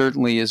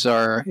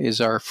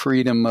our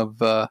freedom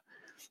of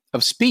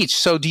speech.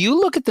 So do you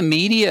look at the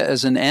media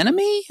as an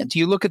enemy? Do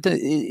you look at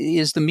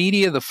is the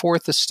media, the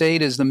fourth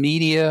estate, is the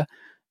media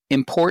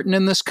important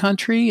in this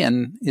country?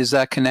 And is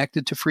that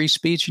connected to free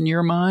speech in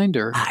your mind?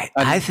 Or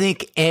I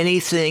think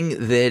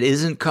anything that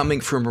isn't coming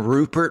from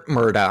Rupert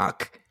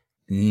Murdoch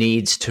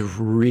needs to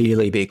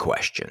really be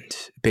questioned,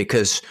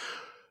 because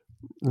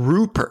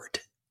Rupert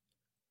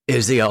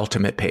is the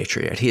ultimate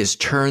patriot. He has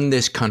turned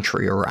this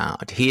country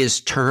around. He has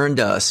turned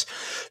us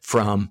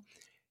from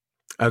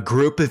a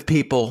group of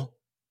people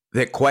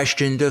that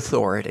questioned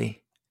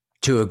authority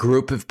to a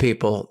group of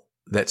people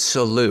that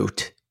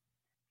salute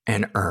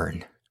and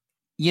earn.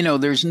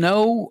 There's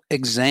no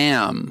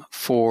exam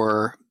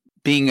for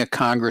being a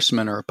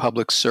congressman or a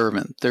public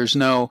servant. There's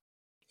no,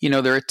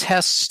 there are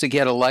tests to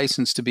get a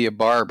license to be a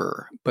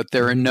barber, but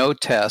there are no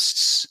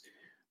tests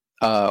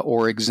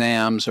or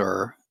exams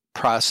or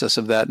process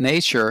of that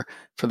nature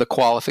for the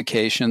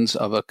qualifications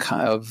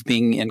of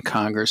being in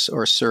Congress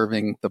or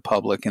serving the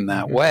public in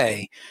that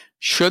way.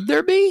 Should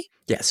there be?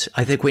 Yes,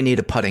 I think we need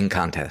a putting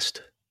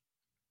contest.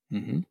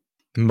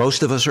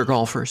 Most of us are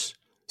golfers.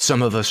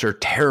 Some of us are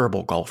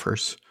terrible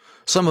golfers.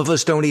 Some of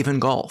us don't even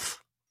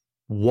golf.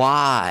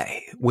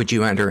 Why would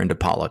you enter into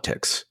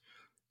politics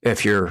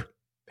if you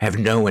have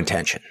no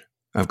intention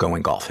of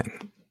going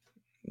golfing?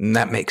 And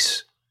that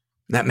makes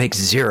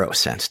zero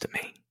sense to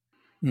me.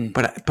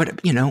 But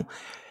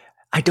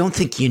I don't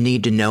think you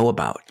need to know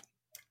about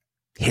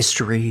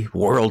history,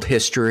 world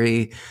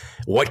history,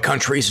 what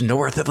country's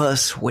north of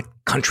us, what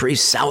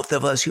country's south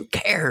of us. Who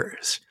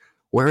cares?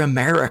 We're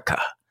America.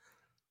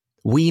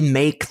 We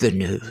make the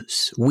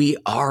news. We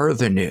are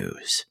the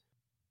news.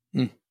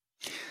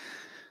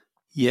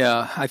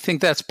 Yeah, I think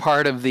that's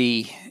part of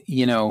the,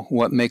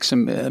 what makes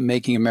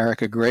making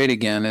America great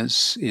again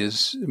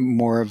is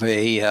more of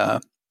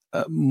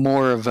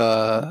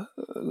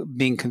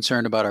being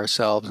concerned about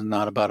ourselves and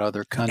not about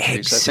other countries.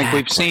 Exactly.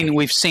 I think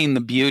we've seen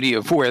the beauty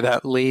of where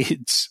that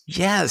leads.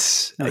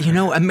 Yes.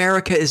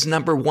 America is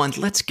number one.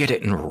 Let's get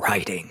it in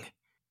writing.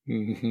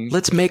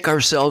 Let's make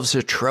ourselves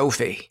a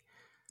trophy.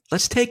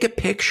 Let's take a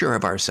picture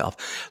of ourselves.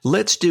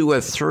 Let's do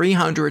a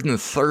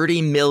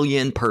 330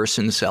 million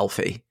person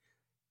selfie.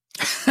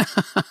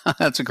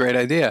 That's a great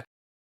idea.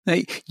 Now,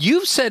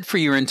 you've said for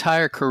your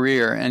entire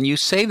career, and you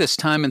say this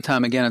time and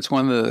time again, it's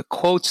one of the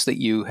quotes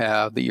that you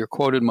have that you're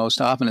quoted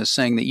most often as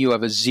saying that you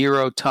have a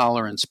zero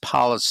tolerance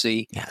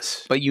policy.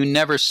 Yes. But you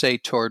never say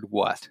toward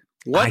what.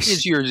 What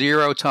is your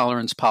zero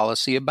tolerance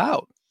policy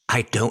about?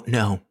 I don't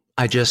know.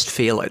 I just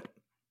feel it.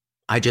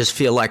 I just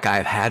feel like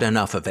I've had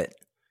enough of it.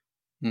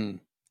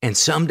 And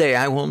someday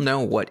I will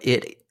know what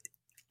it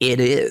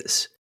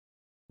is.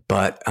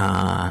 But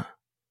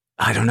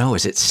I don't know.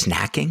 Is it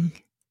snacking?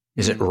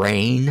 Is it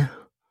rain?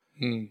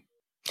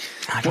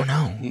 I don't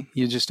know.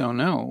 You just don't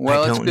know.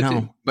 Well, I don't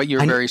know. but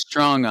you're very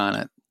strong on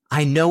it.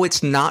 I know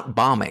it's not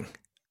bombing.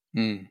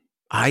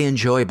 I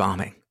enjoy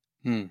bombing.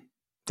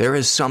 There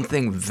is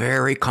something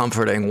very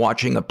comforting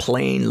watching a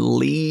plane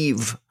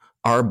leave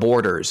our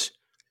borders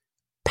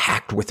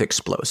packed with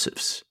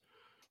explosives.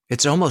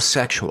 It's almost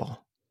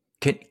sexual.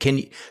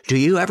 Do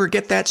you ever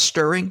get that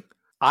stirring?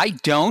 I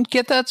don't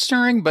get that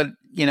stirring, but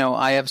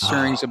I have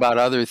stirrings about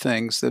other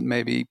things that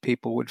maybe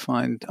people would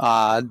find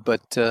odd.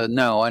 But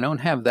no, I don't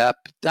have that.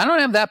 I don't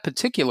have that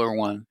particular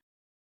one.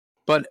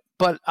 But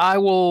I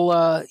will,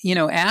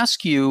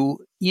 ask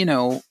you,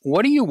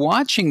 what are you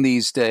watching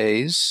these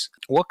days?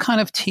 What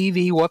kind of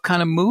TV, what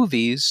kind of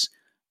movies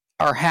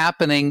are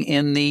happening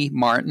in the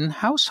Martin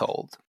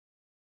household?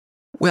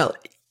 Well,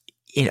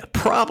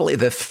 probably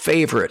the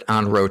favorite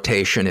on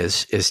rotation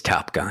is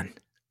Top Gun.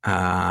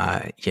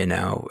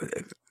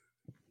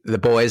 The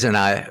boys and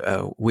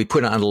I, we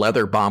put on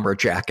leather bomber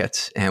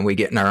jackets and we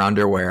get in our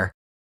underwear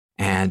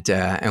and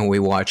we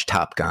watch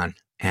Top Gun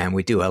and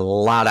we do a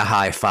lot of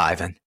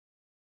high-fiving.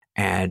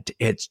 And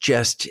it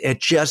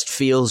just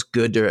feels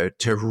good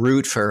to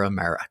root for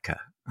America.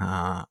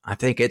 I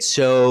think it's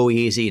so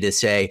easy to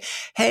say,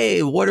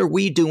 hey, what are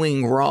we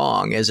doing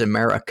wrong as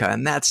America?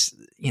 And that's,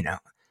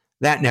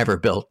 that never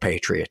built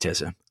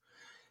patriotism.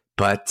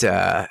 But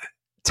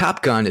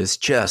Top Gun is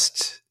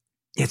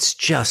it's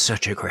just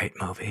such a great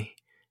movie.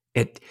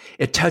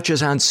 It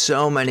touches on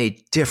so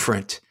many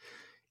different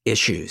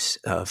issues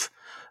of,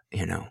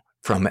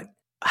 from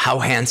how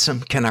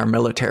handsome can our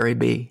military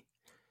be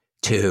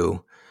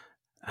to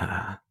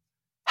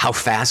how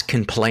fast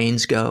can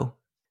planes go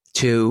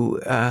to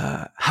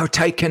how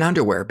tight can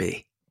underwear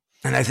be.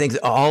 And I think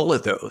all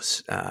of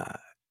those,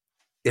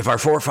 if our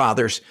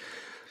forefathers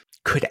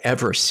could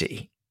ever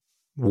see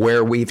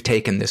where we've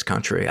taken this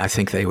country, I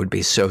think they would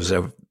be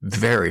so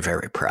very,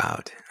 very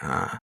proud.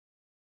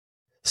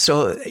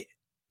 So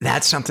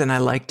that's something I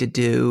like to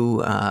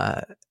do.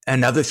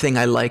 Another thing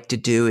I like to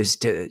do is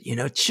to,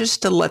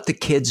 just to let the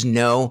kids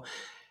know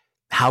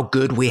how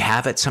good we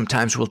have it.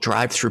 Sometimes we'll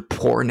drive through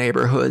poor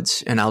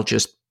neighborhoods and I'll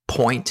just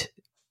point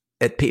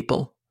at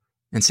people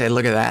and say,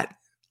 look at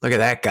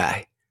that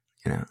guy,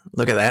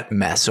 look at that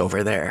mess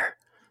over there.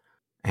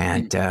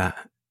 And,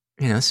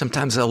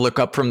 sometimes they'll look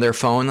up from their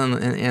phone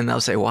and they'll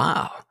say,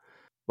 wow.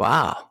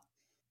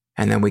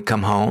 And then we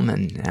come home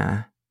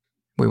and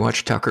we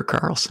watch Tucker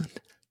Carlson.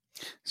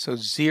 So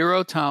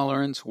zero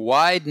tolerance,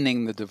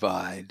 widening the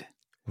divide.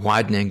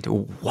 Widening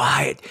to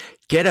wide.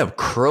 Get a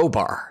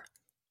crowbar.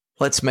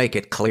 Let's make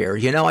it clear.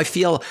 I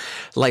feel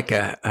like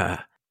I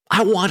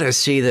want to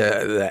see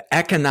the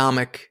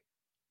economic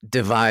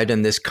divide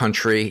in this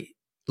country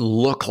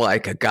look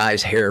like a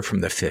guy's hair from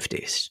the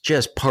 50s,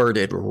 just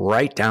parted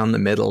right down the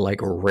middle like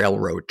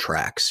railroad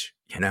tracks,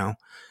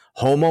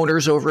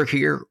 Homeowners over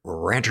here,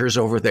 renters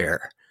over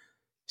there.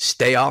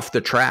 Stay off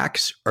the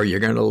tracks or you're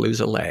going to lose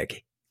a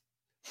leg.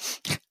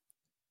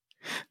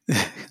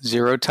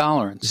 Zero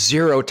tolerance.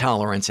 Zero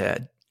tolerance,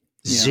 Ed.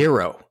 Yeah.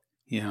 Zero.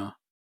 Yeah.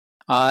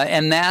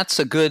 And that's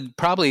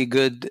probably a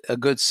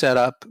good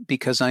setup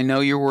because I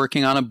know you're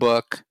working on a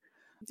book.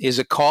 Is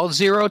it called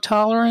Zero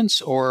Tolerance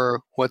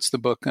or what's the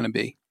book going to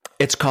be?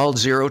 It's called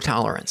Zero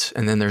Tolerance.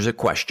 And then there's a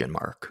question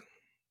mark.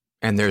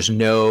 And there's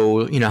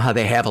no, how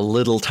they have a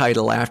little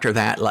title after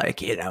that, like,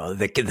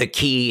 the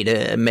key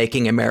to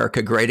making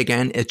America great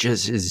again. It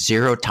just is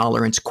Zero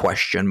Tolerance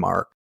question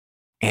mark.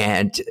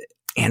 And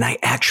I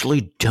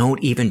actually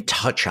don't even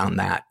touch on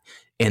that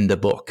in the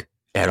book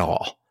at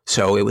all.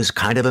 So it was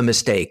kind of a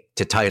mistake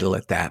to title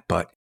it that,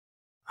 but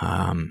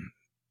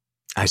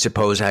I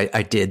suppose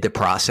I did the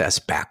process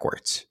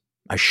backwards.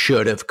 I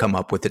should have come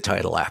up with the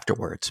title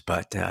afterwards,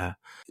 but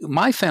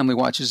my family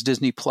watches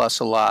Disney Plus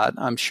a lot.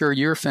 I'm sure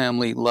your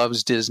family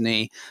loves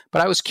Disney,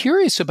 but I was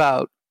curious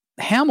about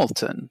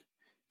Hamilton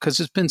because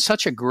it's been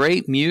such a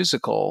great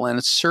musical, and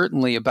it's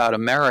certainly about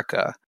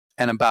America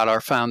and about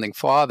our founding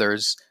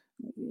fathers.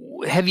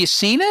 Have you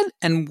seen it?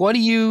 And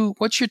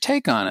what's your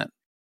take on it?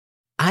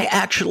 I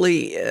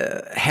actually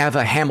have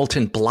a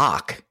Hamilton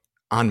block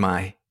on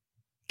my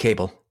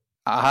cable.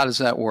 How does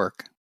that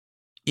work?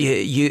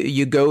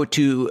 You go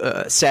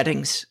to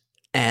settings,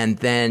 and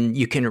then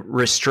you can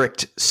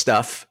restrict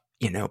stuff,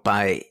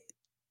 by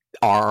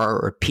R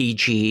or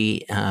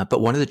PG.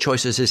 But one of the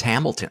choices is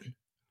Hamilton.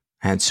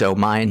 And so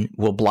mine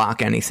will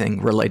block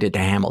anything related to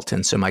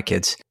Hamilton so my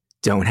kids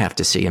don't have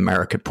to see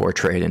America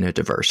portrayed in a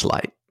diverse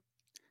light.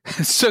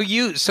 So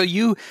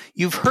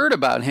you've heard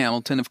about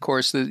Hamilton, of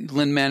course, the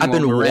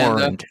Lin-Manuel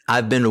Miranda.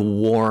 I've been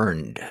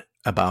warned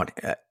about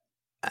it.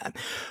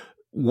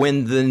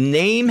 When the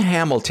name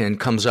Hamilton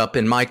comes up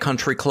in my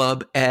country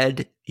club,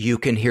 Ed, you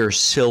can hear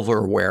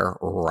silverware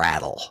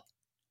rattle.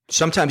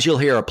 Sometimes you'll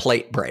hear a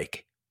plate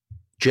break.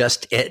 A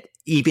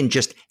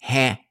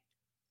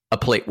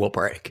plate will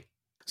break.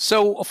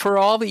 So for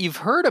all that you've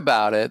heard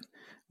about it,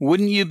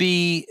 wouldn't you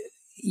be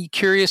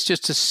curious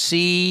just to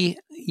see,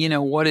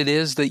 what it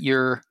is that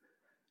you're,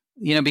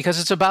 because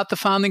it's about the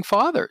founding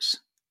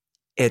fathers.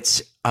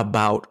 It's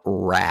about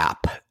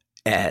rap,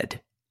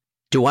 Ed.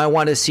 Do I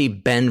want to see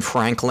Ben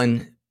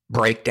Franklin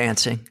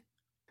breakdancing?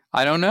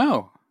 I don't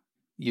know.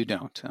 You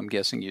don't. I'm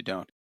guessing you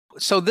don't.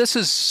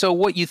 So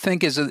what you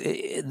think is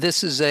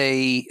this is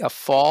a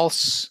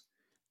false.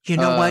 You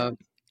know what?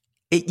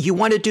 You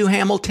want to do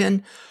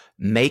Hamilton?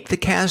 Make the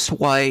cast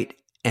white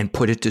and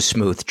put it to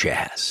smooth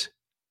jazz.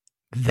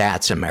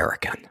 That's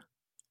American.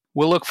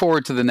 We'll look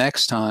forward to the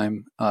next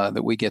time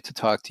that we get to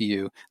talk to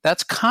you.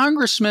 That's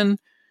Congressman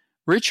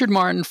Richard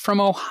Martin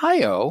from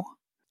Ohio.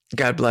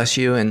 God bless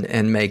you,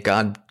 and may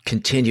God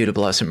continue to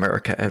bless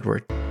America,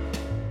 Edward.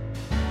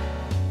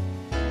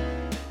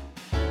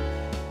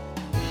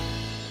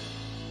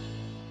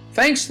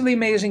 Thanks to the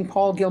amazing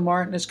Paul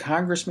Gilmartin as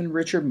Congressman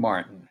Richard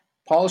Martin.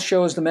 Paul's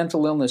show is the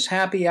Mental Illness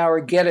Happy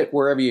Hour. Get it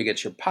wherever you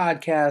get your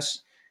podcasts.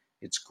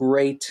 It's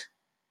great.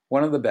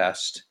 One of the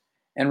best.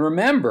 And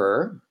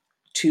remember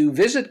to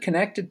visit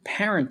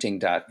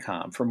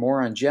connectedparenting.com for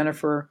more on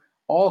Jennifer,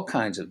 all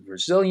kinds of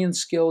resilience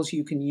skills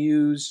you can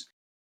use,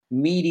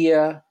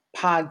 media,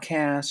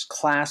 podcasts,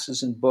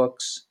 classes, and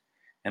books.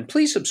 And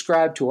please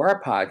subscribe to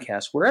our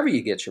podcast wherever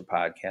you get your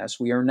podcasts.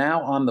 We are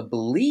now on the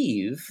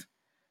Believe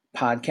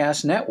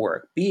Podcast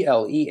Network,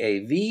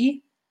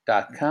 BLEAV.com.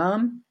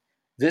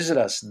 Visit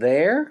us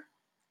there.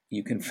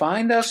 You can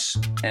find us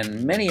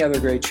and many other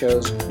great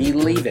shows.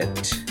 Believe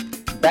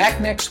it.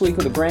 Back next week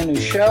with a brand new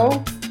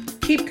show.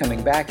 Keep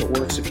coming back. It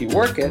works if you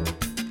work it.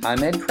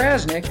 I'm Ed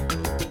Krasnick.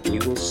 We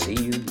will see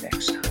you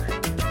next time.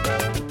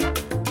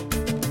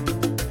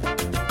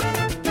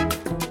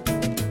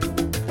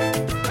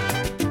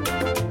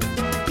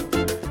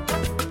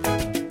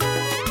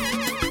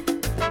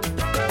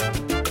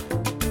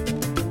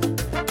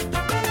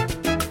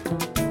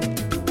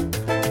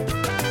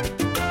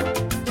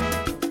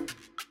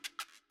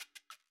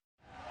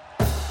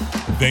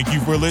 Thank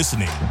you for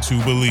listening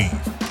to Believe.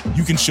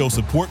 You can show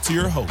support to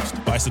your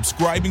host by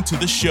subscribing to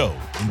the show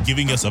and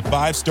giving us a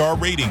 5-star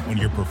rating on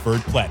your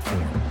preferred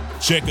platform.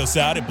 Check us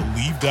out at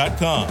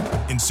Believe.com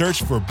and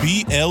search for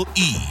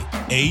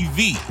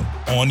BLEAV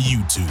on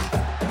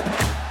YouTube.